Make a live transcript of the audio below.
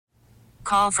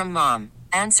Call from mom.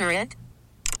 Answer it.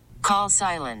 Call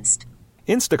silenced.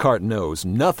 Instacart knows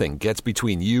nothing gets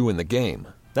between you and the game.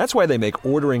 That's why they make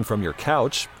ordering from your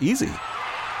couch easy.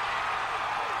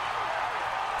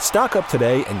 Stock up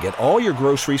today and get all your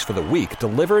groceries for the week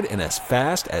delivered in as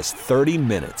fast as 30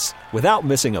 minutes without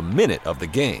missing a minute of the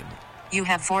game. You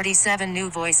have 47 new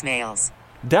voicemails.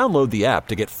 Download the app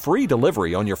to get free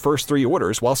delivery on your first 3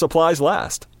 orders while supplies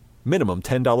last. Minimum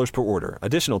 $10 per order.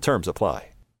 Additional terms apply.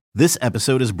 This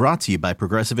episode is brought to you by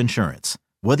Progressive Insurance.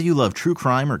 Whether you love true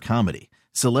crime or comedy,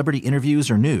 celebrity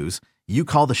interviews or news, you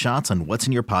call the shots on what's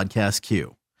in your podcast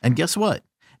queue. And guess what?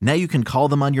 Now you can call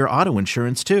them on your auto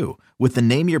insurance too with the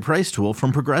Name Your Price tool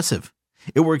from Progressive.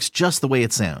 It works just the way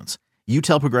it sounds. You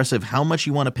tell Progressive how much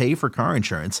you want to pay for car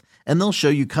insurance, and they'll show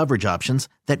you coverage options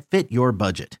that fit your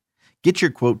budget. Get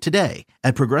your quote today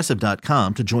at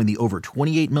Progressive.com to join the over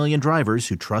 28 million drivers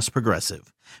who trust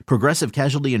Progressive. Progressive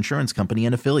Casualty Insurance Company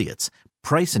and Affiliates.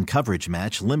 Price and coverage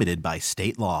match limited by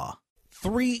state law.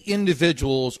 3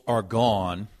 individuals are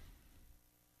gone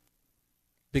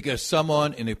because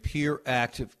someone in a pure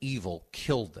act of evil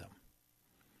killed them.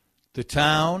 The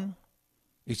town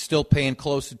is still paying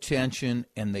close attention,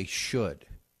 and they should.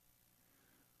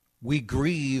 We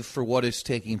grieve for what is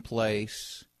taking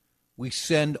place. We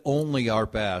send only our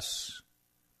best,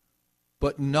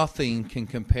 but nothing can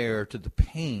compare to the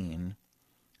pain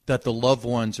that the loved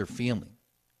ones are feeling.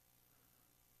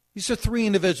 These are 3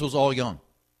 individuals, all young.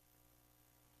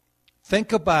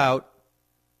 Think about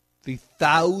the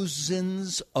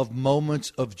thousands of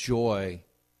moments of joy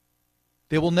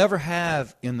they will never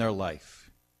have in their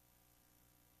life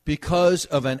because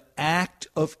of an act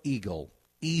of evil,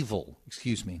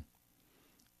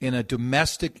 in a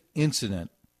domestic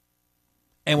incident,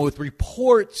 and with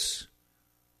reports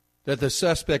that the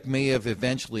suspect may have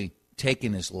eventually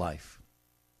taken his life.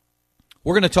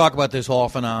 We're going to talk about this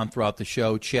off and on throughout the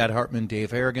show. Chad Hartman,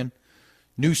 Dave Harrigan,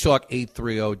 News Talk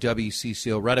 830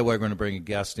 WCCO. Right away, we're going to bring a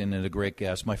guest in, and a great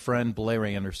guest. My friend Blair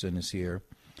Anderson is here.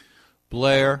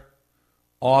 Blair,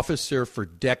 officer for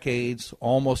decades,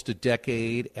 almost a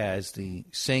decade as the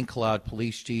St. Cloud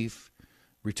Police Chief.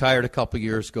 Retired a couple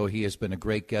years ago. He has been a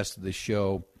great guest of this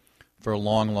show for a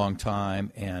long, long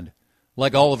time. And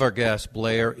like all of our guests,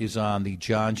 Blair is on the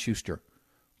John Schuster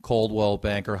Coldwell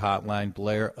Banker Hotline.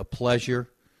 Blair, a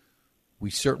pleasure. We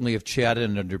certainly have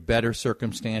chatted under better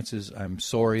circumstances. I'm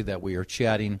sorry that we are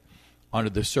chatting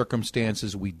under the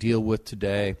circumstances we deal with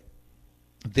today.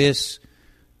 This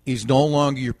is no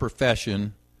longer your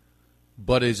profession,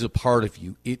 but is a part of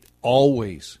you. It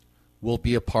always will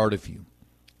be a part of you.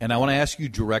 And I want to ask you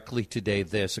directly today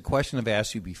this, a question I've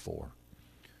asked you before.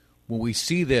 When we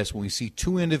see this, when we see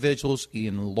 2 individuals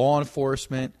in law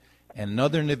enforcement and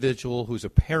another individual who's a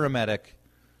paramedic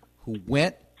who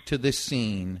went to the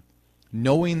scene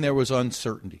knowing there was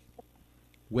uncertainty,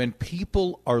 when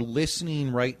people are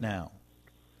listening right now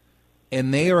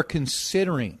and they are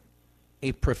considering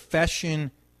a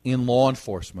profession in law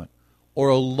enforcement, or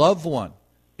a loved one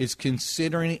is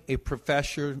considering a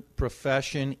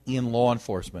profession in law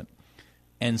enforcement,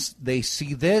 and they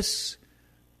see this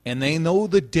and they know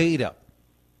the data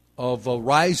of a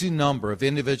rising number of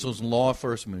individuals in law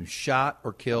enforcement shot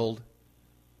or killed,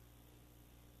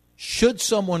 should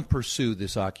someone pursue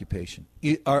this occupation?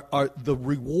 The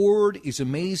reward is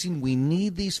amazing. We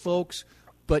need these folks,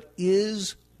 but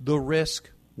is the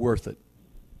risk worth it?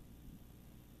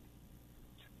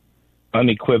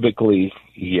 Unequivocally,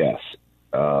 yes,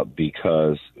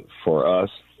 because for us,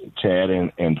 Chad,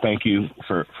 and thank you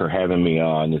for having me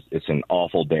on. It's an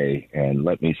awful day, and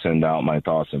let me send out my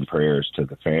thoughts and prayers to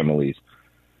the families.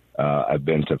 I've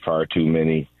been to far too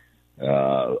many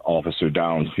officer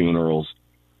down funerals,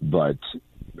 but,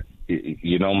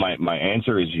 my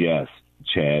answer is yes,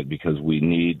 Chad, because we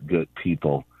need good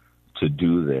people to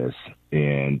do this.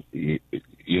 And,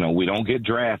 we don't get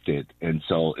drafted. And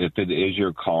so if it is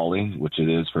your calling, which it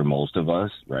is for most of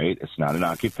us, right, it's not an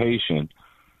occupation.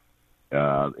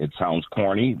 It sounds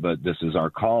corny, but this is our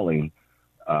calling.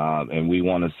 And we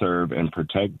want to serve and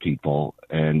protect people.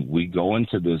 And we go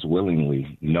into this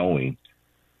willingly, knowing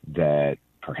that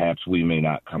perhaps we may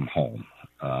not come home.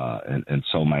 And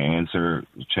so my answer,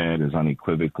 Chad, is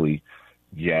unequivocally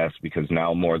yes, because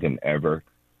now more than ever,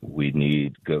 we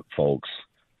need good folks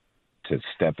to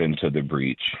step into the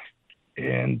breach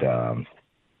and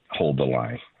hold the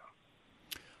line.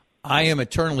 I am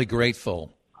eternally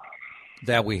grateful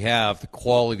that we have the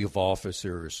quality of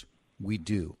officers we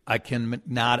do. I can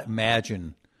not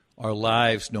imagine our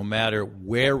lives, no matter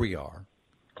where we are,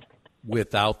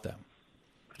 without them.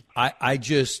 I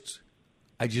just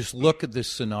look at this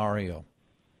scenario,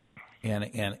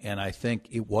 And I think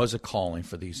it was a calling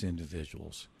for these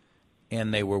individuals,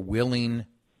 and they were willing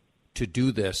to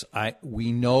do this.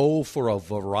 We know for a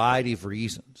variety of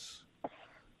reasons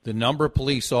the number of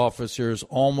police officers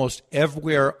almost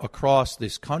everywhere across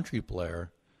this country,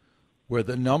 Blair, where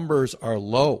the numbers are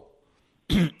low.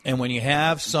 And when you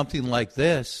have something like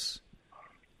this,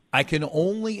 I can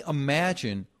only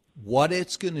imagine what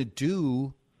it's going to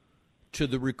do to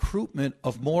the recruitment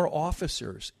of more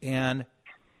officers. And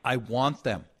I want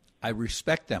them. I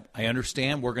respect them. I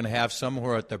understand we're going to have some who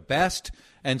are at their best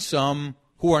and some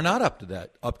who are not up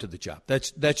to the job.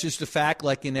 That's just a fact,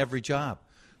 like in every job.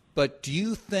 But do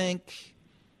you think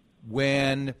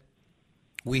when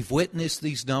we've witnessed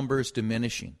these numbers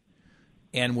diminishing,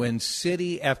 and when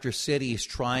city after city is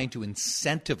trying to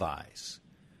incentivize,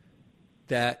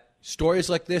 that stories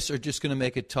like this are just going to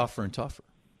make it tougher and tougher?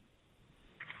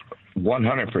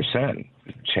 100%,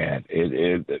 Chad.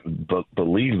 But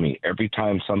believe me, every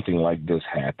time something like this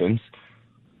happens,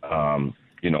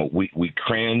 we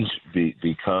cringe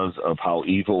because of how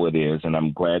evil it is, and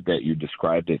I'm glad that you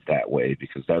described it that way,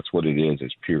 because that's what it is.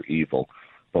 It's pure evil.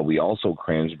 But we also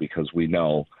cringe because we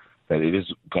know that it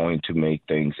is going to make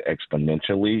things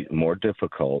exponentially more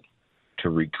difficult to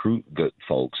recruit good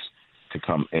folks to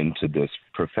come into this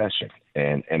profession.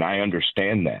 And I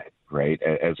understand that, right?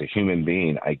 As a human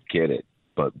being, I get it.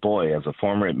 But boy, as a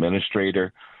former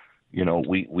administrator,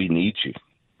 we need you.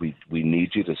 We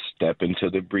need you to step into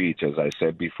the breach. As I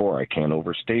said before, I can't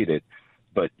overstate it.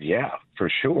 But yeah,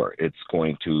 for sure, it's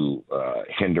going to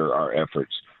hinder our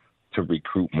efforts to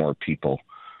recruit more people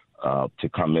to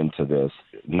come into this.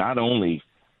 Not only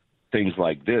things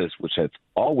like this, which has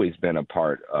always been a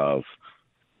part of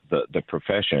the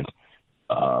profession,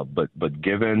 but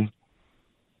given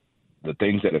the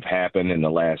things that have happened in the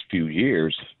last few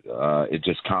years, it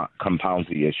just compounds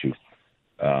the issue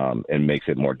and makes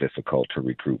it more difficult to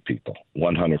recruit people.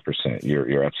 100%.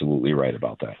 You're absolutely right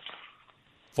about that.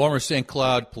 Former St.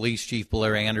 Cloud Police Chief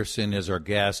Blair Anderson is our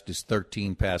guest. It's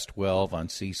 13 past 12 on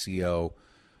CCO.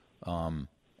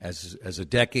 As a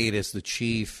decade as the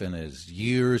chief and as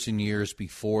years and years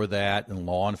before that in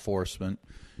law enforcement,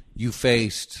 you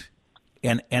faced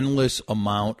an endless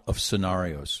amount of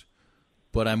scenarios.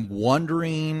 But I'm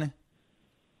wondering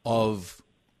of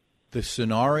the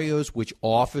scenarios which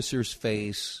officers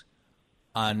face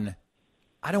on,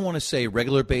 I don't want to say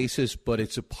regular basis, but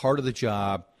it's a part of the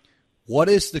job. What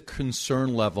is the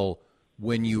concern level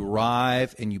when you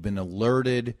arrive and you've been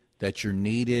alerted that you're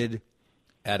needed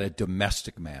at a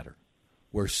domestic matter,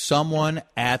 where someone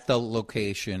at the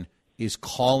location is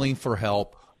calling for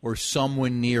help or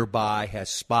someone nearby has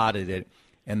spotted it,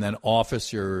 and then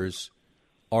officers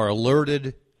are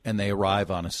alerted and they arrive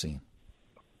on a scene?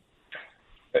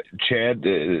 Chad,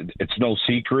 it's no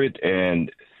secret,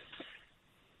 and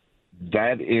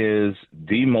that is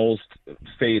the most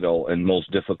fatal and most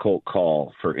difficult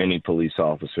call for any police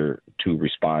officer to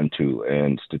respond to,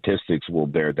 and statistics will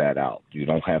bear that out. You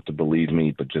don't have to believe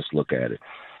me, but just look at it.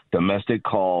 Domestic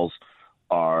calls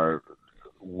are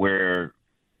where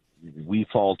we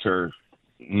falter.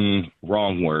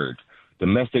 Wrong word.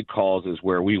 Domestic calls is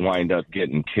where we wind up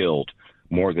getting killed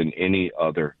more than any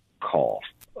other call.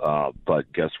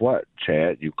 But guess what,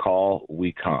 Chad? You call,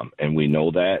 we come, and we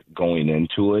know that going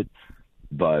into it.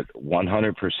 But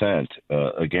 100%,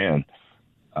 again,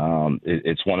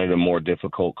 it's one of the more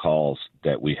difficult calls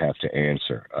that we have to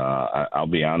answer. I'll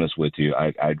be honest with you.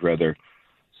 I'd rather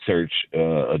search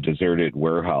a deserted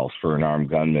warehouse for an armed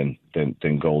gunman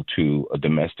than go to a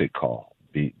domestic call,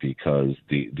 because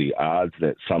the odds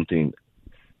that something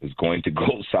is going to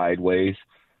go sideways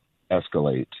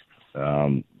escalate.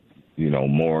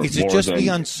 More. Is it more just than, the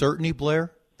uncertainty,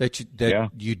 Blair, that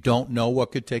you don't know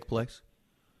what could take place?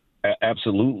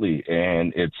 Absolutely,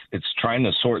 and it's trying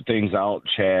to sort things out,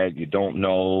 Chad. You don't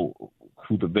know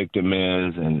who the victim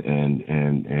is,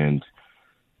 and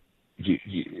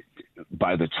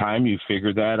by the time you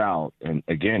figure that out, and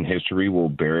again, history will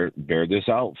bear this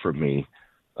out for me.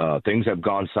 Things have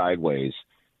gone sideways,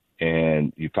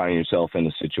 and you find yourself in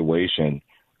a situation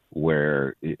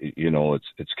where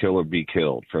it's kill or be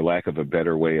killed, for lack of a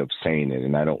better way of saying it.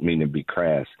 And I don't mean to be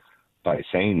crass by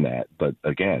saying that, but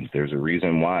again, there's a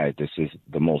reason why this is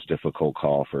the most difficult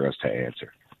call for us to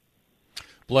answer.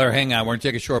 Blair, hang on. We're going to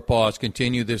take a short pause,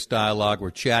 continue this dialogue. We're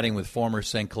chatting with former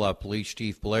St. Cloud Police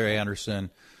Chief Blair Anderson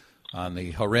on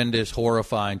the horrendous,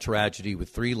 horrifying tragedy with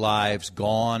 3 lives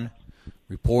gone,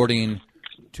 reporting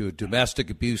to a domestic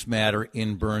abuse matter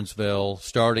in Burnsville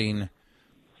starting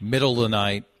middle of the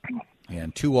night,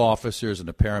 and 2 officers and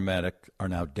a paramedic are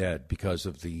now dead because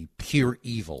of the pure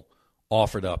evil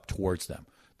offered up towards them.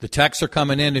 The texts are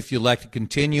coming in if you'd like to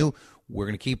continue. We're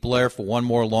going to keep Blair for one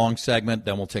more long segment.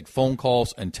 Then we'll take phone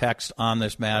calls and text on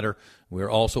this matter. We're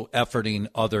also efforting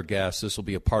other guests. This will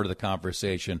be a part of the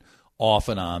conversation off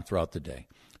and on throughout the day.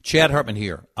 Chad Hartman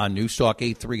here on News Talk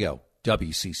 830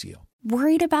 WCCO.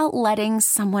 Worried about letting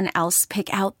someone else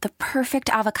pick out the perfect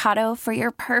avocado for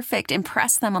your perfect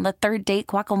impress them on the third date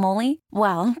guacamole?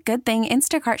 Well, good thing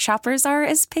Instacart shoppers are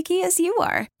as picky as you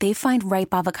are. They find ripe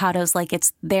avocados like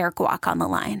it's their guac on the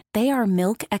line. They are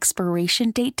milk expiration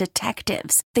date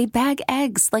detectives. They bag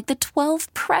eggs like the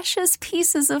 12 precious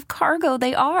pieces of cargo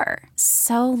they are.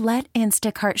 So let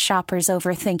Instacart shoppers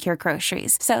overthink your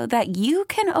groceries so that you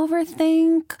can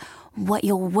overthink what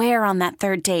you'll wear on that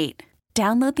third date.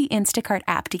 Download the Instacart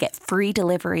app to get free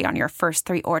delivery on your first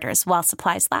 3 orders while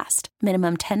supplies last.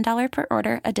 Minimum $10 per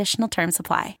order. Additional terms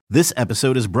apply. This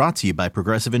episode is brought to you by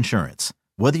Progressive Insurance.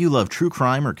 Whether you love true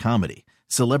crime or comedy,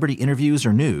 celebrity interviews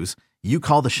or news, you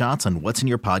call the shots on what's in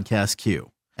your podcast queue.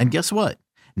 And guess what?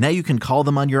 Now you can call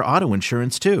them on your auto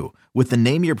insurance too with the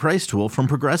Name Your Price tool from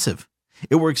Progressive.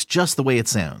 It works just the way it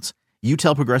sounds. You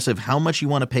tell Progressive how much you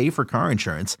want to pay for car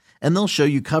insurance, and they'll show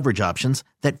you coverage options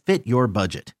that fit your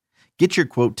budget. Get your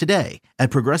quote today at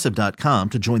Progressive.com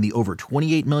to join the over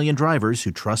 28 million drivers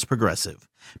who trust Progressive.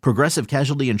 Progressive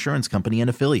Casualty Insurance Company and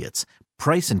Affiliates.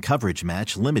 Price and coverage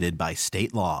match limited by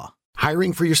state law.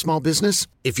 Hiring for your small business?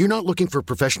 If you're not looking for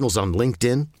professionals on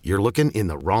LinkedIn, you're looking in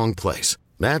the wrong place.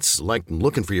 That's like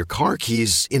looking for your car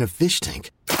keys in a fish tank.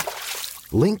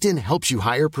 LinkedIn helps you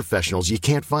hire professionals you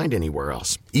can't find anywhere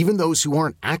else, even those who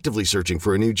aren't actively searching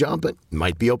for a new job but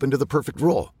might be open to the perfect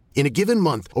role. In a given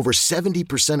month, over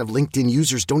 70% of LinkedIn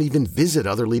users don't even visit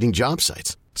other leading job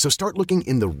sites. So start looking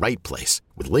in the right place.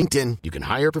 With LinkedIn, you can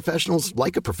hire professionals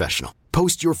like a professional.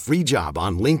 Post your free job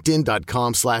on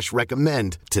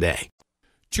linkedin.com/recommend today.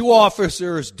 2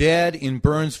 officers dead in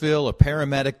Burnsville, a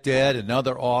paramedic dead,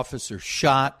 another officer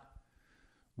shot.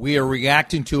 We are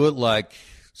reacting to it like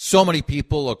so many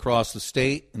people across the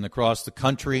state and across the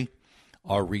country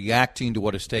are reacting to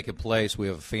what has taken place. We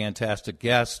have a fantastic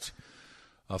guest.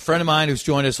 A friend of mine who's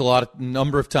joined us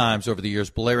number of times over the years,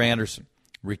 Blair Anderson,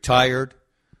 retired,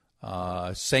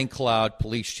 St. Cloud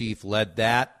Police Chief, led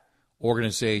that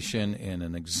organization in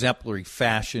an exemplary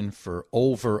fashion for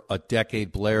over a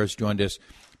decade. Blair has joined us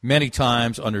many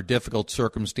times under difficult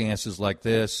circumstances like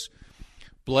this.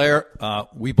 Blair,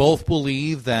 we both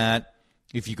believe that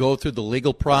if you go through the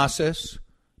legal process,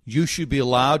 you should be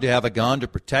allowed to have a gun to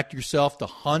protect yourself, to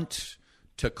hunt,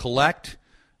 to collect.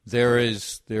 There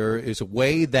is a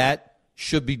way that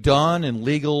should be done, and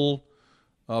legal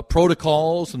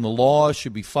protocols and the laws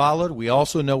should be followed. We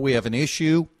also know we have an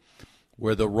issue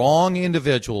where the wrong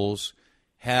individuals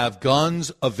have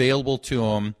guns available to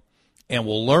them, and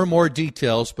we'll learn more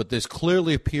details, but this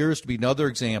clearly appears to be another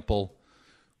example.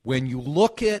 When you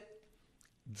look at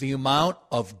the amount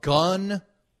of gun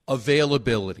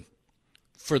availability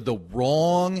for the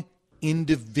wrong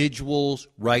individuals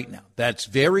right now, that's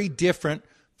very different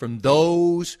from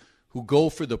those who go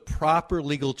for the proper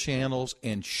legal channels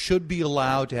and should be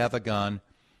allowed to have a gun.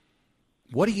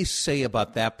 What do you say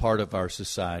about that part of our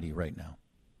society right now?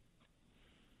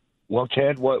 Well,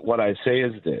 Chad, what I say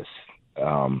is this.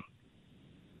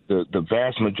 The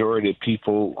vast majority of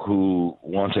people who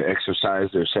want to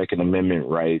exercise their Second Amendment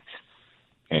rights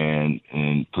and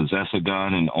possess a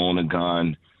gun and own a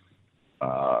gun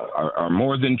are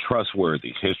more than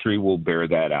trustworthy. History will bear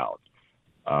that out.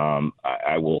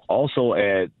 I will also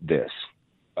add this.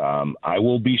 I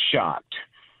will be shocked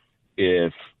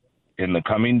if in the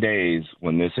coming days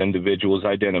when this individual is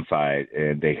identified,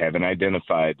 and they haven't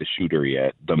identified the shooter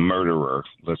yet, the murderer,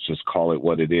 let's just call it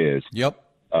what it is. Yep.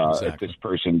 Exactly. If this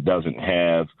person doesn't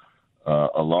have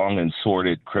a long and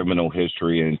sordid criminal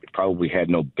history and probably had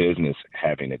no business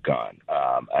having a gun.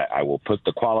 I will put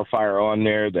the qualifier on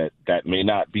there that may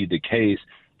not be the case,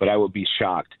 but I would be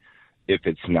shocked if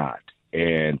it's not.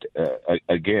 And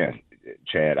again,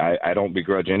 Chad, I don't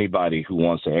begrudge anybody who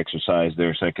wants to exercise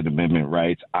their Second Amendment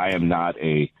rights. I am not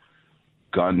a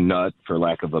gun nut, for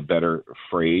lack of a better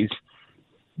phrase,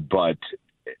 but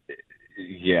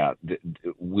yeah,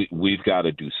 we've got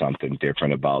to do something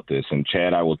different about this. And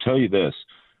Chad, I will tell you this.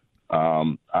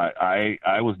 I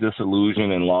was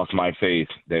disillusioned and lost my faith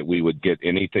that we would get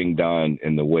anything done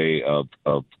in the way of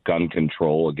gun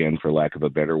control, again, for lack of a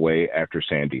better way, after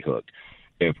Sandy Hook.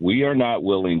 If we are not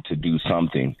willing to do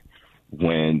something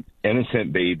when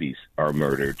innocent babies are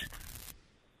murdered,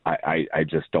 I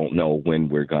just don't know when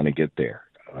we're going to get there.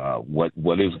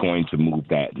 What is going to move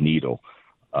that needle?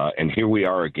 And here we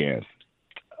are again.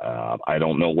 I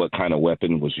don't know what kind of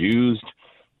weapon was used.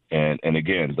 And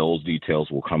again, those details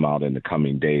will come out in the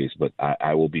coming days. But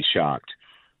I will be shocked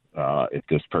if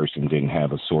this person didn't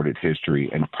have a sordid history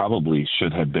and probably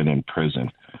should have been in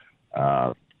prison.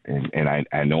 And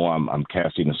I know I'm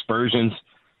casting aspersions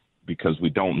because we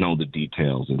don't know the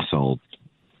details, and so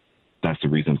that's the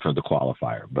reason for the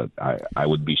qualifier. But I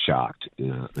would be shocked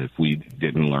if we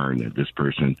didn't learn that this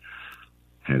person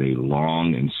had a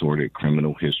long and sordid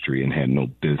criminal history and had no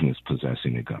business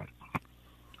possessing a gun.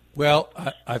 Well,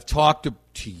 I've talked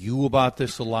to you about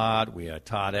this a lot. We had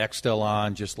Todd Extel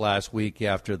on just last week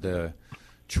after the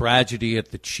tragedy at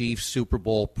the Chiefs Super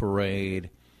Bowl parade.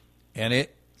 And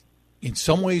it, in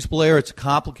some ways, Blair, it's a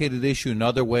complicated issue. In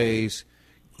other ways,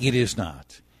 it is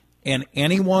not. And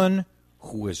anyone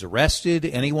who is arrested,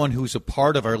 anyone who's a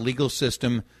part of our legal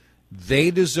system,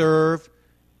 they deserve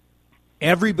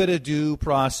every bit of due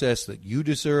process that you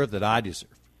deserve, that I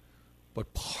deserve.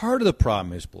 But part of the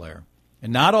problem is, Blair,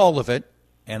 and not all of it,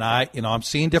 and I'm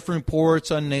seeing different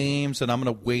reports on names, and I'm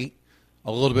going to wait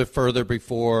a little bit further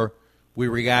before we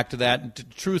react to that. And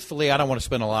truthfully, I don't want to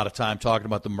spend a lot of time talking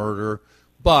about the murder,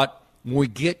 but when we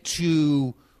get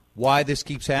to why this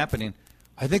keeps happening,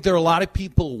 I think there are a lot of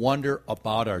people who wonder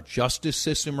about our justice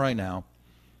system right now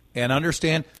and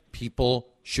understand people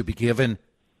should be given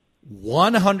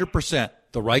 100%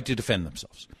 the right to defend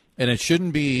themselves. And it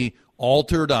shouldn't be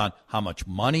altered on how much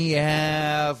money you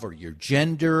have or your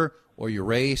gender or your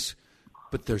race.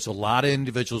 But there's a lot of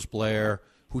individuals, Blair,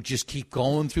 who just keep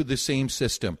going through the same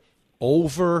system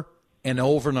over and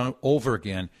over and over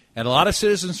again. And a lot of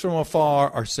citizens from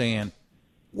afar are saying,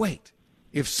 wait,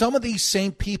 if some of these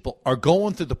same people are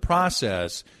going through the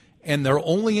process and they're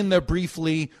only in there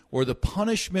briefly or the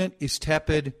punishment is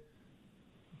tepid,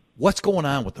 what's going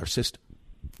on with our system?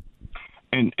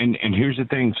 And here's the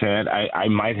thing, Chad. I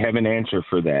might have an answer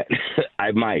for that.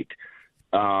 I might.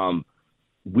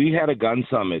 We had a gun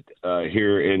summit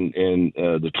here in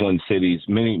the Twin Cities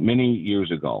many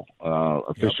years ago.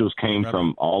 Officials came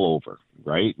from all over,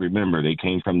 right? Remember, they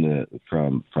came from the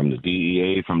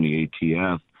DEA, from the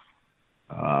ATF,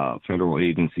 federal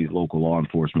agencies, local law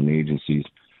enforcement agencies,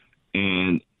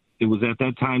 and it was at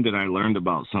that time that I learned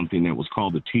about something that was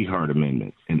called the T-Hart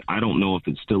Amendment. And I don't know if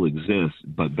it still exists,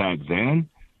 but back then,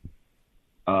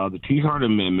 the T-Hart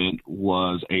Amendment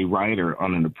was a rider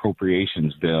on an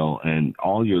appropriations bill, and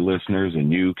all your listeners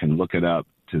and you can look it up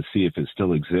to see if it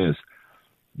still exists.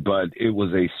 But it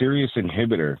was a serious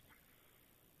inhibitor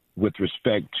with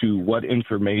respect to what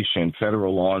information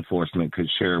federal law enforcement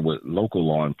could share with local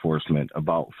law enforcement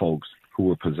about folks who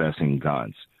were possessing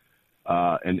guns.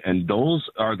 And those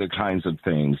are the kinds of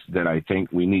things that I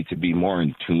think we need to be more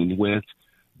in tune with,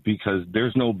 because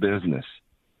there's no business,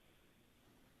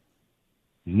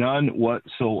 none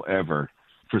whatsoever,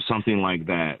 for something like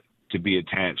that to be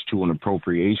attached to an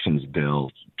appropriations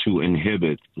bill to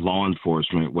inhibit law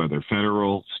enforcement, whether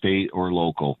federal, state, or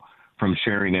local, from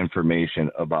sharing information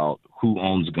about who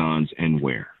owns guns and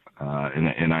where.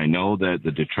 And I know that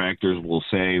the detractors will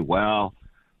say, well,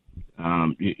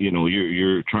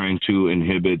 you're trying to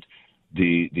inhibit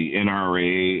the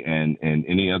NRA and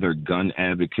any other gun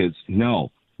advocates.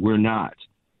 No, we're not.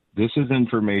 This is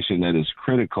information that is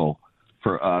critical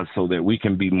for us so that we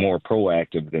can be more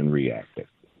proactive than reactive.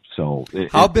 So,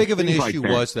 how big of an issue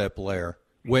was that, Blair?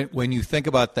 When you think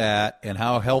about that and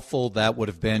how helpful that would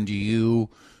have been to you,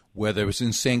 whether it was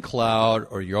in St. Cloud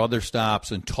or your other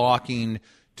stops, and talking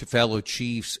to fellow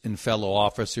chiefs and fellow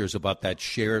officers about that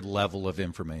shared level of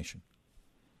information?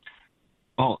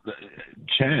 Oh,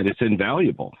 Chad, it's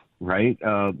invaluable, right?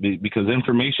 Because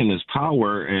information is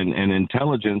power, and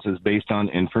intelligence is based on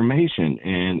information.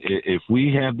 And if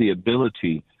we have the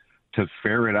ability to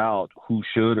ferret out who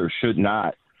should or should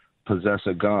not possess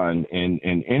a gun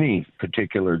in any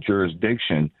particular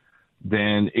jurisdiction,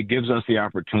 then it gives us the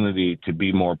opportunity to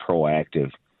be more proactive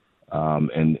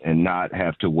and not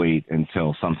have to wait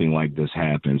until something like this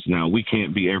happens. Now, we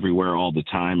can't be everywhere all the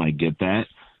time. I get that.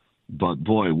 But,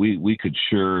 boy, we could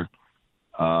sure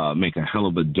make a hell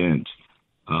of a dent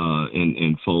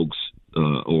in folks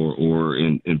or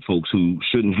in folks who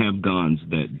shouldn't have guns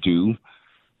that do,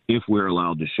 if we're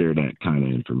allowed to share that kind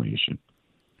of information.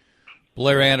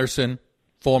 Blair Anderson,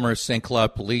 former St.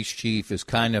 Cloud Police Chief, is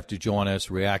kind enough to join us,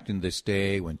 reacting to this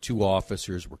day when 2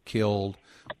 officers were killed,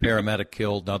 paramedic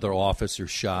killed, another officer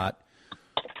shot.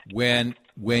 When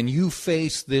you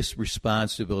face this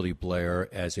responsibility, Blair,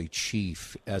 as a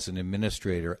chief, as an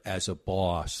administrator, as a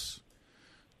boss,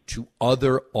 to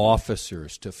other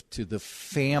officers, to the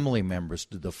family members,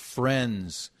 to the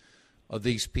friends of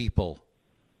these people,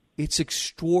 it's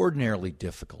extraordinarily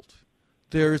difficult.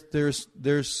 There's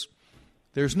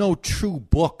no true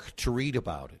book to read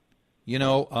about it.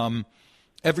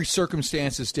 Every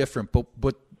circumstance is different,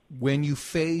 but when you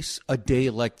face a day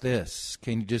like this,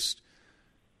 can you just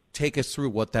take us through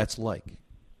what that's like?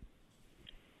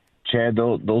 Chad,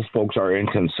 those folks are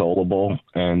inconsolable,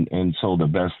 and so the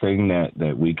best thing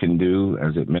that we can do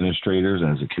as administrators,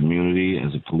 as a community,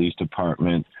 as a police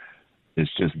department, is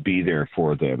just be there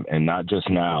for them, and not just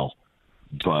now,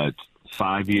 but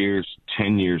 5 years,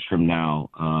 10 years from now,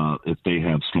 if they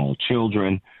have small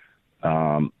children,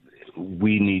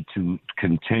 we need to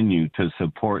continue to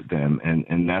support them,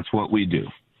 and that's what we do.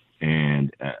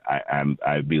 And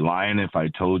I'd be lying if I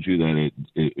told you that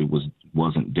it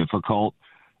wasn't difficult,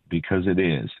 because it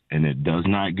is, and it does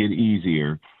not get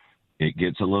easier. It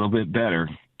gets a little bit better.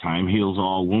 Time heals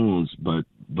all wounds, but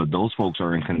those folks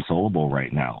are inconsolable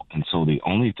right now, and so the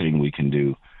only thing we can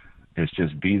do is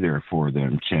just be there for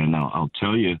them. Chan, now I'll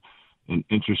tell you an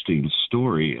interesting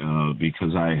story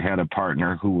because I had a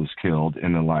partner who was killed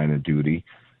in the line of duty,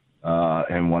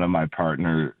 and one of my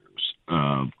partner's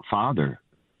father,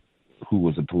 who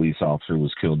was a police officer,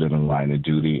 was killed in the line of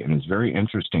duty. And it's very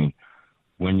interesting.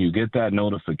 When you get that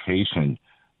notification,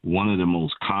 one of the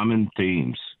most common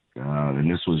themes, and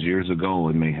this was years ago,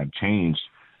 it may have changed,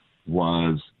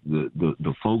 was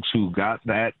the folks who got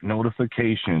that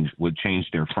notification would change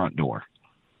their front door.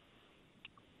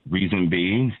 Reason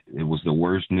being, it was the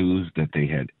worst news that they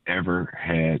had ever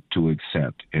had to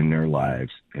accept in their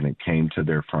lives, and it came to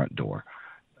their front door.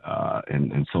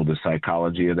 And so the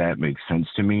psychology of that makes sense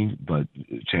to me. But,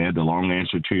 Chad, the long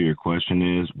answer to your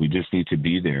question is we just need to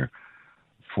be there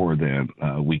for them.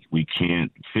 We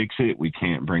can't fix it. We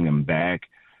can't bring them back.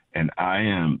 And I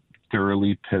am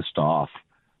thoroughly pissed off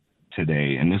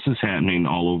today. And this is happening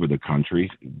all over the country.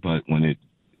 But when it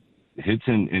hits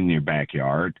in your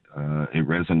backyard, it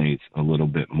resonates a little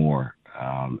bit more.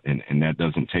 And that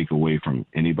doesn't take away from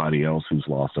anybody else who's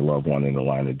lost a loved one in the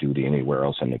line of duty anywhere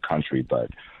else in the country. But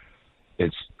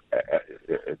it's,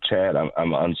 Chad,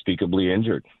 I'm unspeakably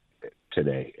injured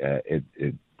today.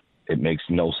 It makes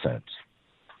no sense.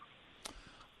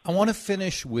 I want to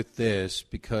finish with this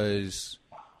because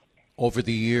over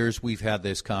the years we've had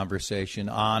this conversation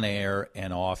on air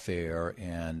and off air.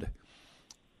 And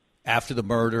after the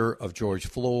murder of George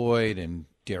Floyd and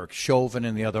Derek Chauvin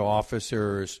and the other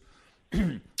officers,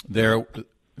 there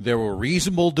were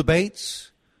reasonable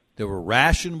debates. There were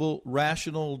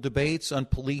rational debates on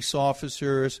police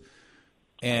officers,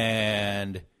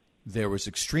 and there was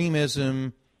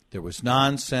extremism. There was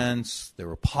nonsense. There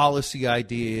were policy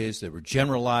ideas. There were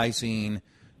generalizing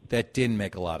that didn't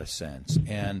make a lot of sense.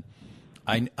 And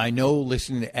I know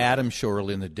listening to Adam's show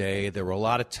early in the day, there were a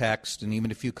lot of texts, and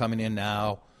even a few coming in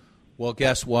now. Well,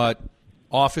 guess what?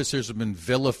 Officers have been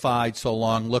vilified so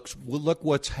long. Look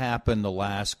what's happened the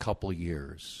last couple of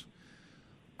years.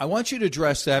 I want you to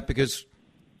address that because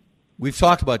we've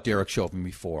talked about Derek Chauvin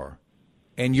before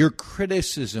and your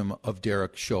criticism of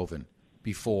Derek Chauvin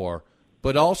before,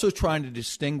 but also trying to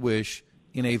distinguish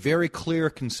in a very clear,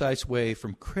 concise way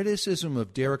from criticism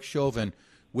of Derek Chauvin,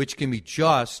 which can be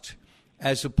just,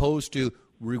 as opposed to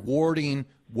rewarding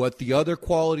what the other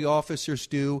quality officers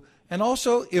do. And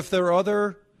also, if there are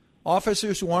other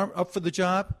officers who aren't up for the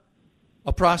job,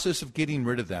 a process of getting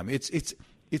rid of them. It's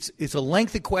a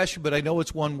lengthy question, but I know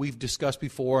it's one we've discussed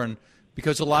before, and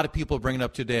because a lot of people bring it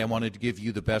up today, I wanted to give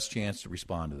you the best chance to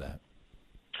respond to that.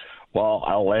 Well,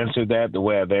 I'll answer that the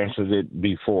way I've answered it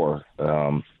before.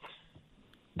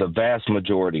 The vast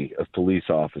majority of police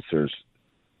officers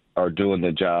are doing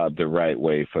the job the right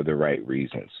way for the right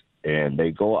reasons. And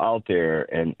they go out there,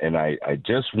 and I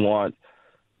just want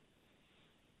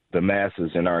the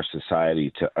masses in our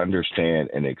society to understand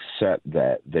and accept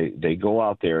that they go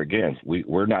out there. Again,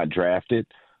 we're not drafted,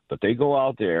 but they go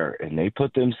out there and they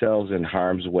put themselves in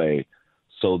harm's way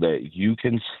so that you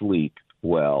can sleep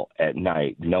well at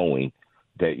night knowing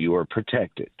that you are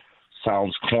protected.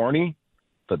 Sounds corny,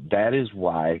 but that is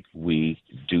why we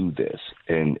do this.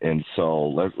 And so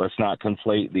let's not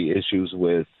conflate the issues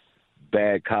with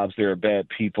bad cops. There are bad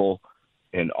people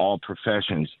in all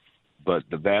professions. But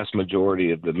the vast majority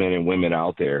of the men and women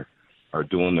out there are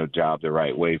doing their job the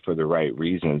right way for the right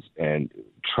reasons. And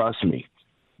trust me,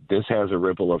 this has a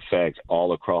ripple effect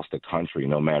all across the country,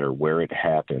 no matter where it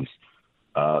happens.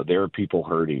 There are people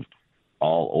hurting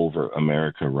all over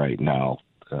America right now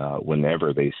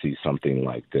whenever they see something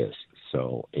like this.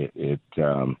 So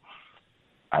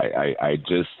I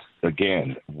just,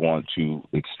 again, want to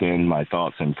extend my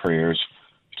thoughts and prayers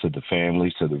to the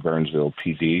families, to the Burnsville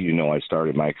PD. You know, I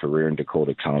started my career in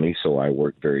Dakota County, so I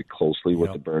worked very closely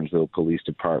with the Burnsville Police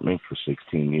Department for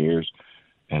 16 years,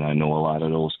 and I know a lot of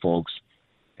those folks,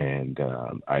 and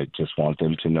I just want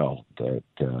them to know that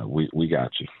we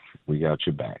got you. We got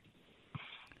your back.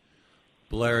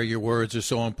 Blair, your words are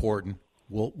so important.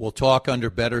 We'll talk under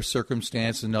better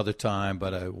circumstances another time,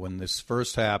 but when this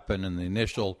first happened and the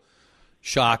initial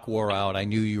shock wore out, I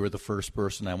knew you were the first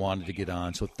person I wanted to get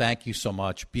on. So thank you so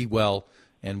much. Be well,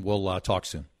 and we'll talk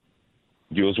soon.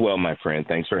 You as well, my friend.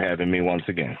 Thanks for having me once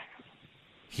again.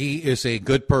 He is a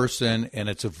good person, and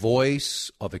it's a voice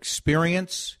of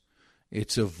experience.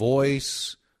 It's a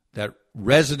voice that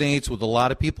resonates with a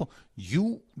lot of people.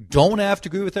 You don't have to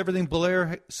agree with everything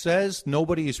Blair says.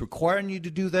 Nobody is requiring you to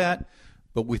do that.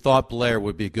 But we thought Blair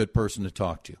would be a good person to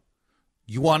talk to.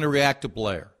 You want to react to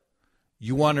Blair.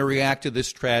 You want to react to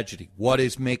this tragedy. What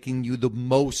is making you the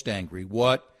most angry?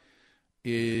 What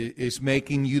is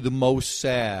making you the most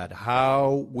sad?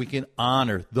 How we can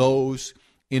honor those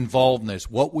involved in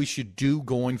this. What we should do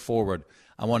going forward.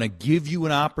 I want to give you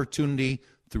an opportunity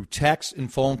through text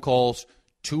and phone calls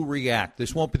to react.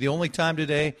 This won't be the only time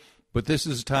today, but this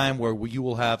is a time where you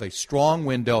will have a strong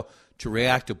window to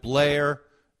react to Blair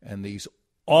and these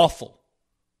awful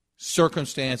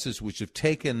circumstances which have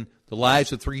taken the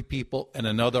lives of 3 people and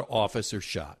another officer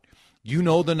shot. You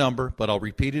know the number, but I'll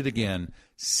repeat it again,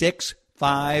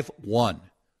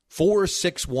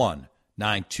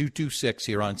 651-461-9226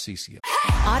 here on CCO.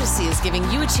 Odyssey is giving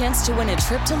you a chance to win a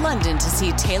trip to London to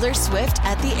see Taylor Swift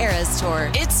at the Eras Tour.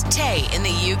 It's Tay in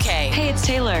the UK. Hey, it's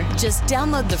Taylor. Just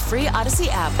download the free Odyssey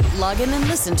app, log in and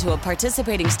listen to a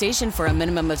participating station for a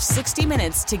minimum of 60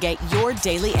 minutes to get your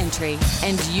daily entry.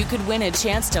 And you could win a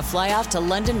chance to fly off to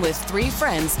London with 3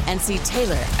 friends and see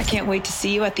Taylor. I can't wait to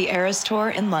see you at the Eras Tour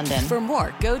in London. For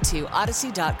more, go to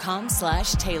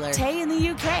odyssey.com/Taylor. Tay in the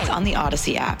UK. It's on the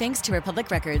Odyssey app. Thanks to Republic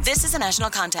Records. This is a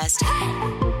national contest.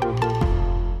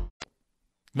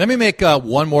 Let me make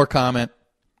one more comment,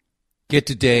 get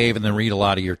to Dave, and then read a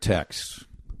lot of your texts.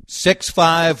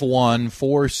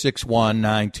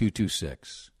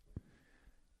 651-461-9226.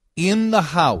 In the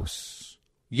house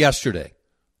yesterday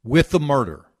with the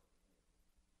murder.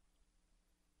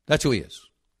 That's who he is.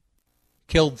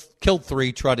 Killed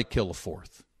 3, tried to kill a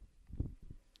 4th.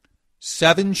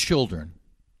 7 children,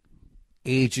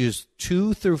 ages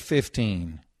 2 through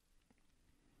 15,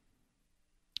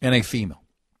 and a female.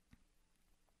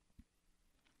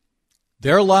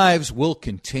 Their lives will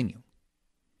continue,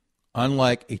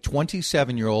 unlike a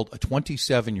 27-year-old, a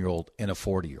 27-year-old, and a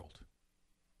 40-year-old.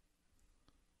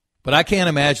 But I can't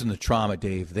imagine the trauma,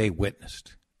 Dave, they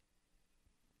witnessed.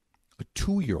 A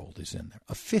 2-year-old is in there.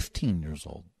 A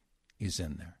 15-year-old is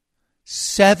in there.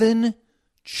 7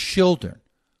 children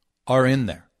are in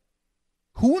there.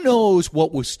 Who knows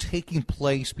what was taking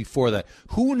place before that?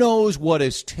 Who knows what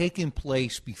has taken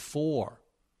place before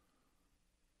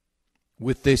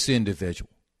with this individual?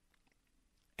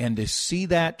 And to see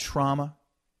that trauma,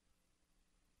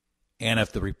 and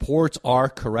if the reports are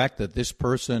correct that this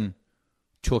person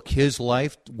took his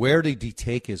life, where did he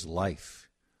take his life?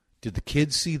 Did the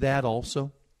kids see that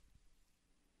also?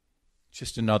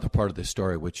 Just another part of the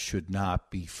story which should not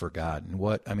be forgotten.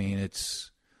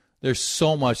 There's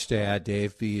so much to add,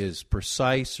 Dave. Be as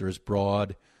precise or as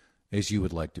broad as you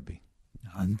would like to be.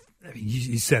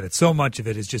 You said it. So much of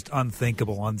it is just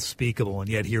unthinkable, unspeakable, and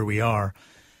yet here we are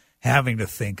having to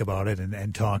think about it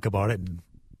and talk about it and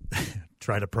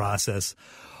try to process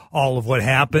all of what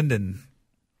happened. And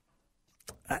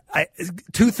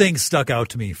 2 things stuck out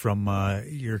to me from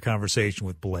your conversation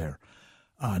with Blair.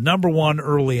 Number one,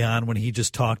 early on when he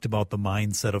just talked about the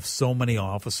mindset of so many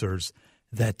officers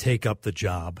that take up the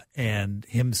job and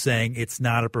him saying it's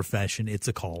not a profession, it's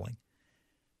a calling.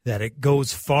 That it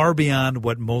goes far beyond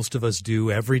what most of us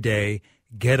do every day.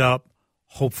 Get up,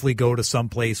 hopefully go to some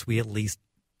place we at least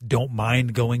don't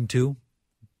mind going to.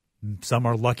 Some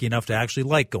are lucky enough to actually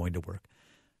like going to work.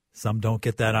 Some don't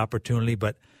get that opportunity,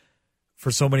 but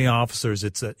for so many officers,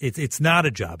 it's not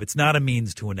a job. It's not a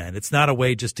means to an end. It's not a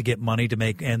way just to get money to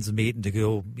make ends meet and to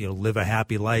go, live a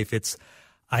happy life.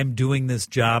 I'm doing this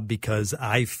job because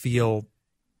I feel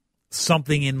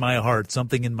something in my heart,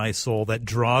 something in my soul that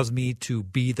draws me to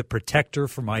be the protector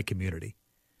for my community.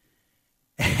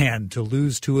 And to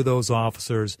lose 2 of those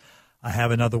officers, I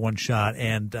have another one shot,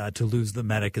 and to lose the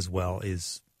medic as well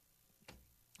is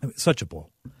such a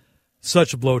blow.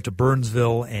 Such a blow to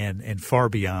Burnsville and far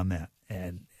beyond that.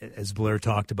 And as Blair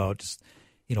talked about, just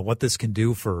what this can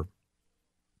do for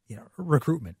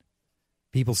recruitment.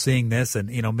 People seeing this and,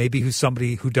 maybe who's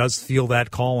somebody who does feel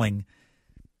that calling,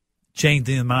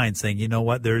 changing their mind, saying, you know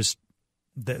what, there's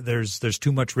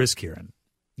too much risk here. And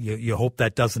you hope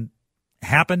that doesn't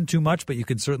happen too much, but you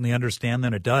can certainly understand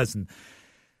that it does. And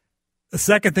the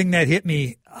second thing that hit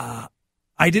me,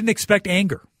 I didn't expect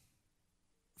anger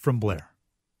from Blair.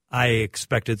 I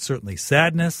expected certainly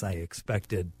sadness. I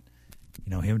expected,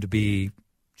 him to be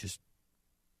just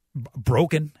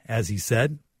broken, as he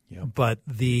said. Yep. But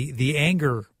the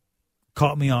anger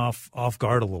caught me off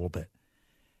guard a little bit.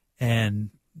 And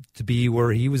to be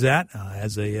where he was at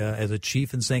as a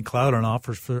chief in St. Cloud, an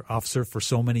officer for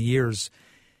so many years,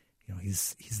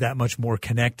 he's that much more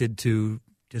connected to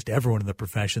just everyone in the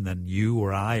profession than you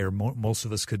or I or most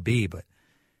of us could be. But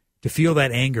to feel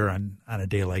that anger on a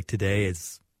day like today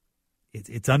it's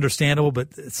understandable, but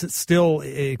it's still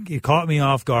it caught me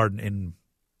off guard and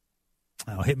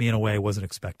hit me in a way I wasn't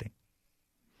expecting.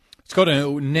 Let's go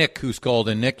to Nick, who's called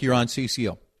in. Nick, you're on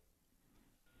CCO.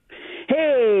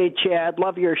 Hey, Chad,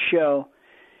 love your show.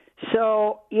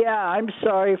 So, yeah, I'm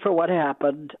sorry for what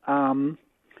happened.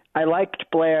 I liked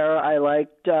Blair. I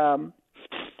liked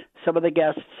some of the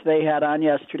guests they had on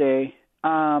yesterday.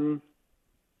 I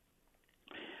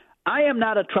am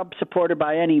not a Trump supporter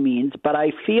by any means, but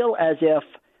I feel as if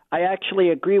I actually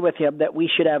agree with him that we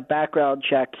should have background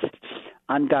checks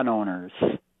on gun owners,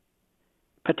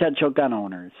 potential gun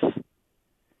owners.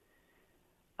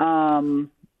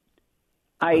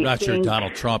 I'm not sure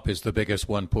Donald Trump is the biggest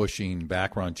one pushing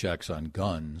background checks on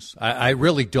guns. I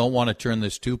really don't want to turn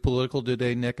this too political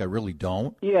today, Nick. I really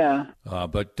don't. Yeah.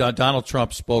 But Donald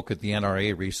Trump spoke at the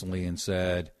NRA recently and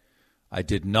said, I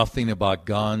did nothing about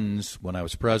guns when I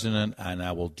was president, and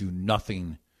I will do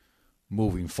nothing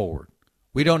moving forward.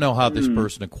 We don't know how this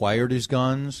person acquired his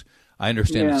guns. I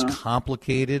understand it's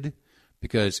complicated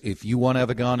because if you want to have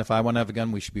a gun, if I want to have a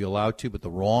gun, we should be allowed to. But the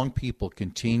wrong people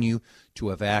continue to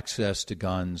have access to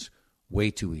guns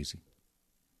way too easy.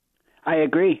 I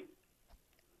agree.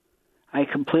 I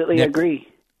completely agree.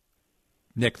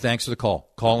 Nick, thanks for the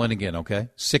call. Call in again, okay?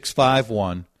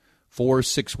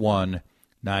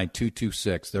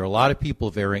 651-461-9226. There are a lot of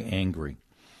people very angry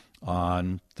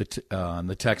on the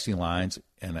texting lines,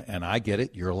 and I get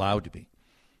it. You're allowed to be.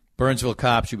 Burnsville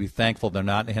cops should be thankful they're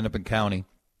not in Hennepin County,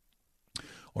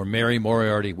 or Mary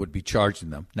Moriarty would be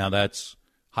charging them. Now, that's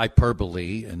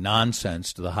hyperbole and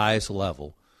nonsense to the highest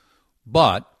level.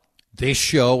 But this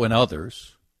show and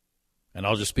others, and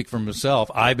I'll just speak for myself,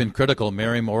 I've been critical of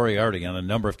Mary Moriarty on a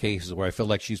number of cases where I feel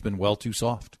like she's been well too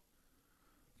soft.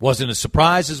 Wasn't a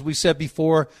surprise, as we said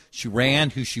before. She ran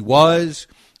who she was.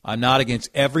 I'm not against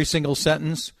every single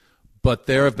sentence, but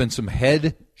there have been some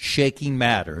head-shaking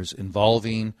matters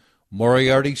involving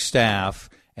Moriarty's staff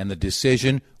and the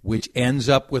decision which ends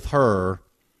up with her,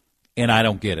 and I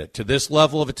don't get it. To this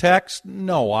level of a text?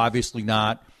 No, obviously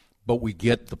not, but we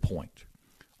get the point.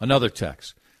 Another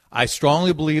text. I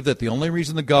strongly believe that the only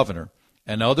reason the governor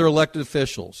and other elected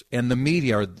officials and the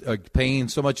media are paying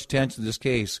so much attention to this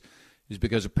case is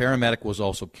because a paramedic was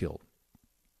also killed.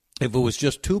 If it was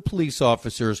just two police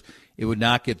officers, it would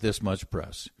not get this much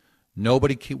press.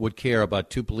 Nobody would care about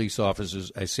two police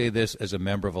officers. I say this as a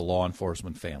member of a law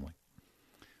enforcement family.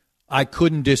 I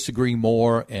couldn't disagree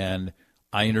more, and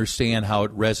I understand how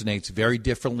it resonates very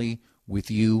differently with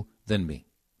you than me.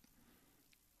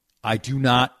 I do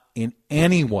not in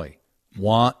any way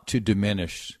want to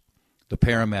diminish the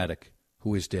paramedic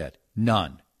who is dead.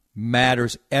 None.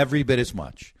 Matters every bit as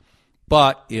much.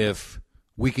 But if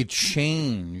we could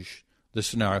change the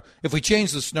scenario, if we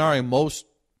change the scenario, most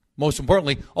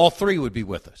importantly, all three would be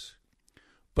with us.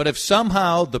 But if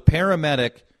somehow the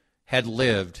paramedic had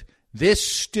lived, this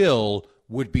still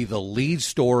would be the lead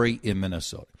story in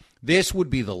Minnesota. This would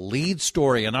be the lead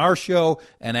story in our show,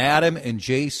 and Adam and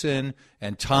Jason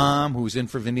and Tom, who's in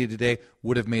for Vinny today,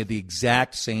 would have made the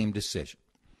exact same decision.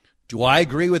 Do I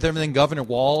agree with everything Governor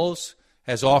Walz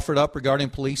has offered up regarding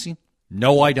policing?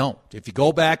 No, I don't. If you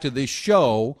go back to this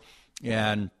show,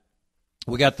 and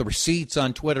we got the receipts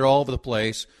on Twitter all over the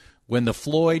place, when the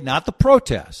Floyd, not the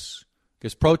protests,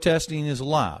 because protesting is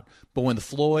allowed, but when the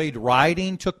Floyd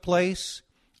rioting took place,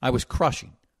 I was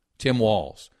crushing Tim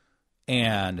Walz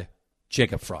and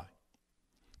Jacob Fry.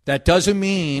 That doesn't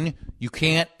mean you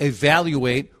can't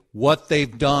evaluate what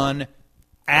they've done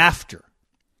after.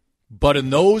 But in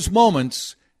those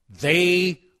moments,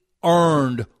 they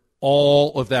earned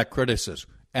all of that criticism.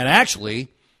 And actually,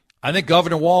 I think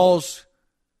Governor Walz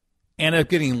ended up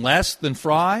getting less than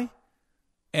Fry,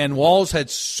 and Walz had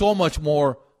so much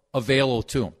more available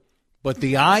to him. But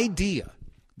the idea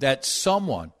that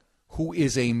someone who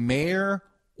is a mayor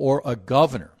or a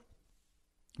governor,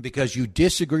 because you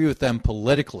disagree with them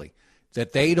politically,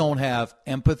 that they don't have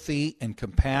empathy and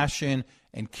compassion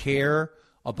and care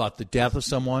about the death of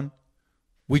someone,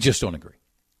 we just don't agree.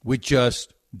 We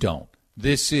just don't.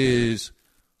 This is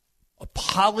a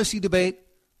policy debate,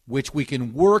 which we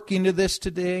can work into this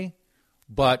today,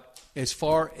 but as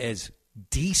far as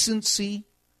decency,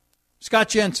 Scott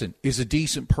Jensen is a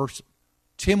decent person.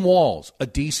 Tim Walz, a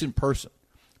decent person.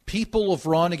 People have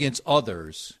run against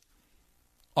others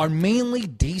are mainly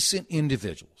decent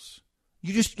individuals.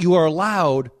 You are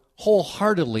allowed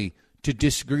wholeheartedly to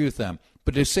disagree with them.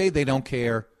 But to say they don't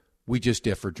care, we just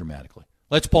differ dramatically.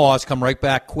 Let's pause, come right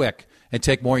back quick, and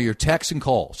take more of your texts and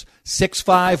calls.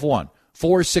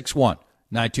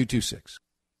 651-461-9226.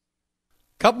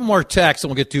 Couple more texts, and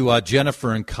we'll get to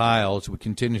Jennifer and Kyle as we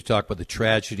continue to talk about the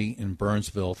tragedy in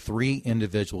Burnsville. 3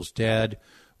 individuals dead,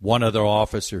 1 other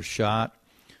officer shot.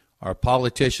 Our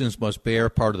politicians must bear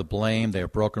part of the blame. They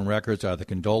have broken records, are the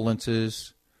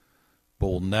condolences, but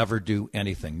will never do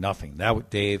anything, nothing.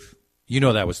 Dave, you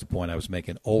know that was the point I was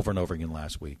making over and over again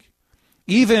last week.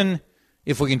 Even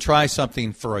if we can try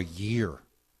something for a year,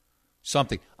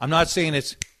 something. I'm not saying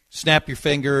it's snap your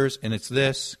fingers and it's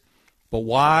this, but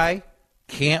why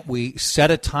can't we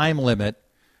set a time limit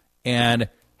and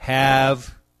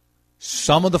have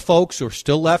some of the folks who are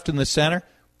still left in the center,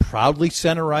 proudly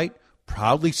center right,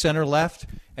 proudly center left,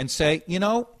 and say,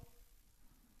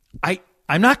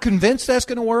 I'm not convinced that's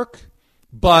going to work,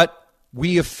 but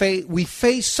we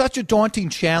face such a daunting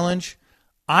challenge.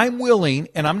 I'm willing,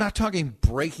 and I'm not talking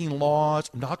breaking laws,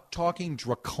 I'm not talking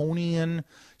draconian,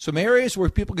 some areas where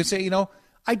people can say,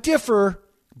 I differ,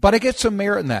 but I get some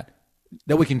merit in that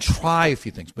we can try a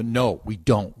few things. But no, we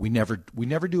don't. We never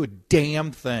do a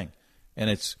damn thing. And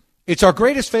it's our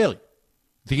greatest failure.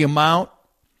 The amount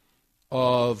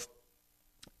of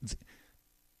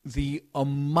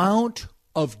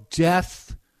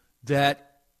death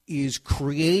that is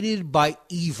created by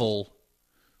evil,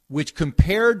 which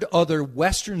compared to other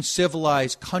Western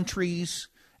civilized countries,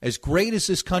 as great as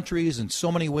this country is in so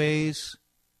many ways,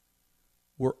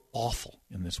 we're awful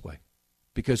in this way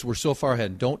because we're so far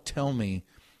ahead. And don't tell me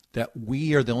that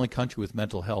we are the only country with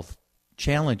mental health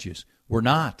challenges. We're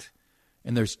not.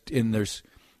 And there's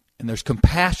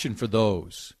compassion for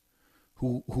those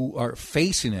who are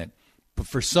facing it. But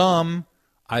for some,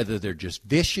 either they're just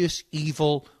vicious,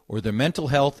 evil, or their mental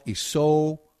health is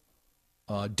so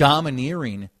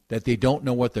domineering that they don't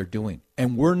know what they're doing.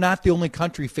 And we're not the only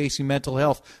country facing mental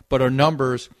health, but our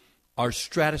numbers are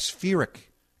stratospheric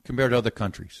compared to other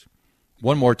countries.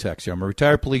 One more text here. I'm a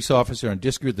retired police officer and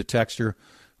disagree with the texter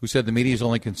who said the media is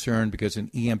only concerned because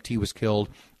an EMT was killed.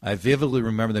 I vividly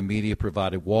remember the media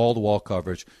provided wall-to-wall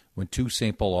coverage when 2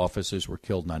 St. Paul officers were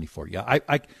killed in 94. Yeah,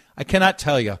 I cannot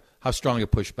tell you how strong a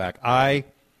pushback. I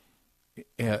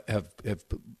have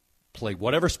played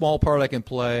whatever small part I can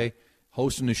play,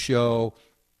 hosting the show.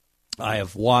 I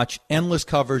have watched endless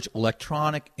coverage,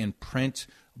 electronic and print,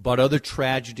 about other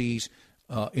tragedies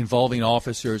involving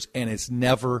officers, and it's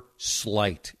never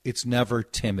slight. It's never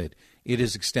timid. It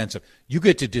is extensive. You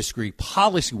get to disagree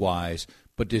policy-wise,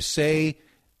 but to say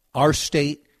our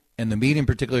state and the media in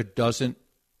particular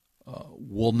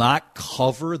will not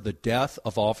cover the death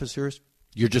of officers,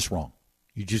 you're just wrong.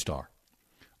 You just are.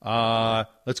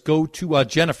 Let's go to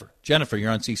Jennifer. Jennifer,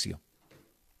 you're on CCO.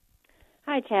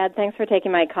 Hi, Chad. Thanks for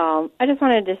taking my call. I just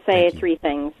wanted to say 3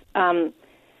 things.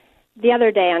 The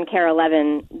other day on KARE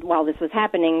 11, while this was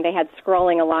happening, they had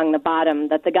scrolling along the bottom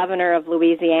that the governor of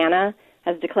Louisiana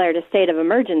has declared a state of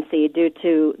emergency due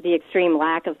to the extreme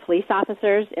lack of police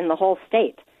officers in the whole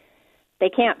state. They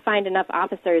can't find enough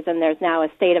officers, and there's now a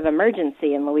state of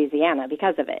emergency in Louisiana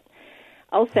because of it.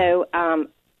 Also,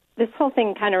 this whole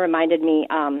thing kind of reminded me,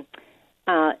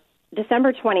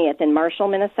 December 20th in Marshall,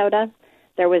 Minnesota,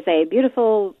 there was a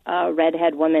beautiful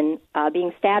redhead woman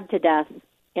being stabbed to death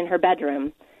in her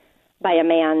bedroom by a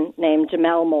man named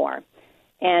Jamel Moore.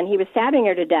 And he was stabbing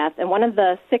her to death, and one of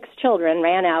the 6 children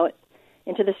ran out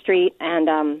into the street,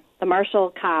 and the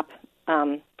Marshall cop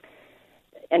and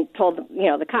told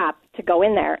the cop to go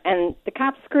in there. And the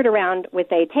cop screwed around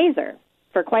with a taser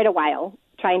for quite a while,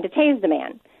 trying to tase the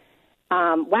man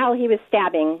while he was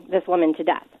stabbing this woman to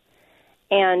death.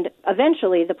 And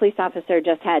eventually the police officer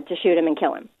just had to shoot him and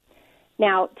kill him.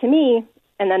 Now, to me,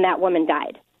 and then that woman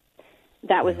died.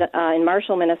 That was in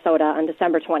Marshall, Minnesota on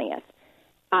December 20th.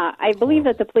 I believe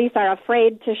that the police are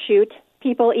afraid to shoot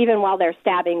people even while they're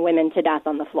stabbing women to death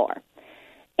on the floor.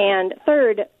 And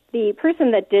third, the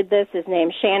person that did this is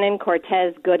named Shannon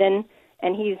Cortez Gooden,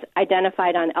 and he's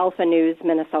identified on Alpha News,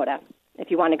 Minnesota,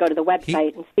 if you want to go to the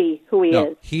website and see who he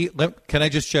is. Can I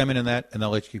just chime in on that, and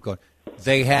I'll let you keep going?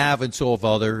 They have, and so have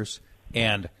others,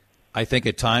 and I think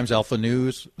at times Alpha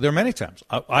News, there are many times.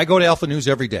 I go to Alpha News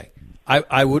every day.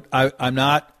 I'm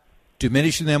not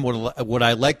diminishing them. Would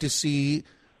I like to see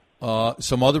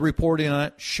some other reporting on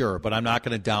it? Sure, but I'm not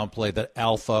going to downplay that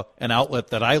Alpha, an outlet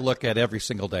that I look at every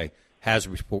single day, has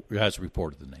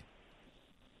reported the name.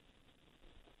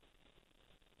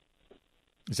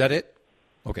 Is that it?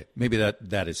 Okay, maybe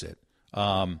that is it.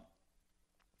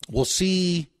 We'll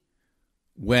see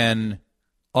when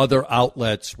other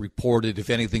outlets reported if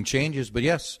anything changes. But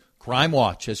yes, Crime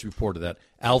Watch has reported that.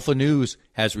 Alpha News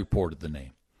has reported the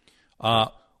name.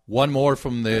 One more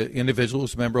from the individual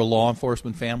who's a member of a law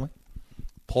enforcement family.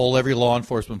 Poll every law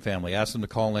enforcement family. Ask them to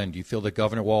call in. Do you feel that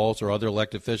Governor Walz or other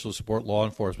elected officials support law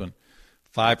enforcement?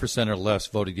 5% or less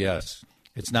voted yes.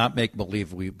 It's not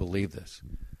make-believe. We believe this.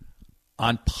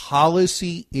 On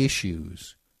policy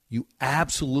issues, you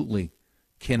absolutely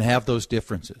can have those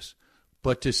differences.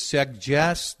 But to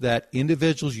suggest that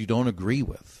individuals you don't agree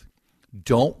with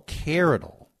don't care at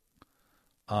all,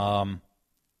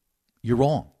 you're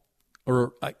wrong.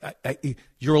 Or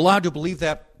you're allowed to believe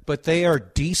that, but they are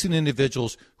decent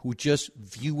individuals who just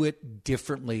view it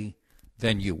differently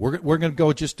than you. We're going to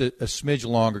go just a smidge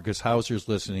longer because Hauser's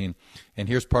listening, and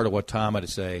here's part of what Tom had to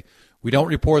say. We don't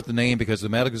report the name because the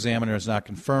medical examiner has not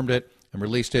confirmed it and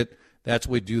released it. That's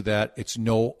why we do that. It's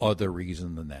no other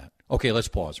reason than that. Okay, let's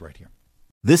pause right here.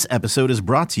 This episode is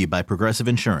brought to you by Progressive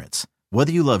Insurance.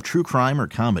 Whether you love true crime or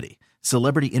comedy,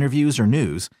 celebrity interviews or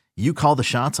news, you call the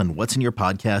shots on what's in your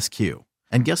podcast queue.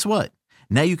 And guess what?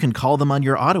 Now you can call them on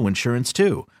your auto insurance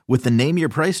too with the Name Your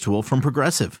Price tool from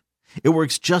Progressive. It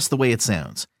works just the way it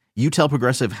sounds. You tell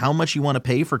Progressive how much you want to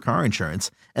pay for car insurance,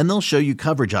 and they'll show you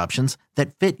coverage options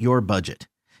that fit your budget.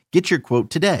 Get your quote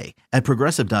today at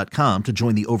Progressive.com to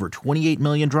join the over 28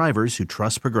 million drivers who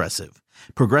trust Progressive.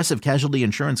 Progressive Casualty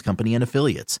Insurance Company and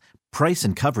Affiliates. Price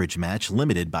and coverage match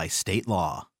limited by state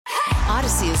law.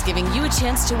 Odyssey is giving you a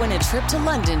chance to win a trip to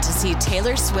London to see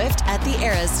Taylor Swift at the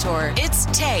Eras Tour. It's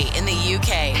Tay in the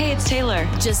UK. Hey, it's Taylor.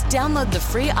 Just download the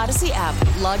free Odyssey app,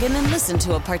 log in and listen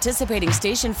to a participating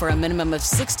station for a minimum of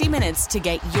 60 minutes to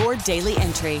get your daily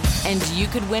entry. And you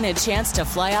could win a chance to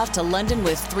fly off to London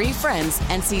with 3 friends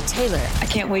and see Taylor. I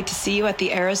can't wait to see you at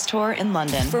the Eras Tour in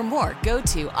London. For more, go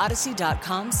to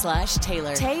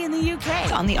odyssey.com/Taylor. Tay in the UK.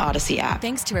 It's on the Odyssey app.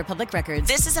 Thanks to Republic Records.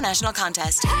 This is a national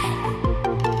contest.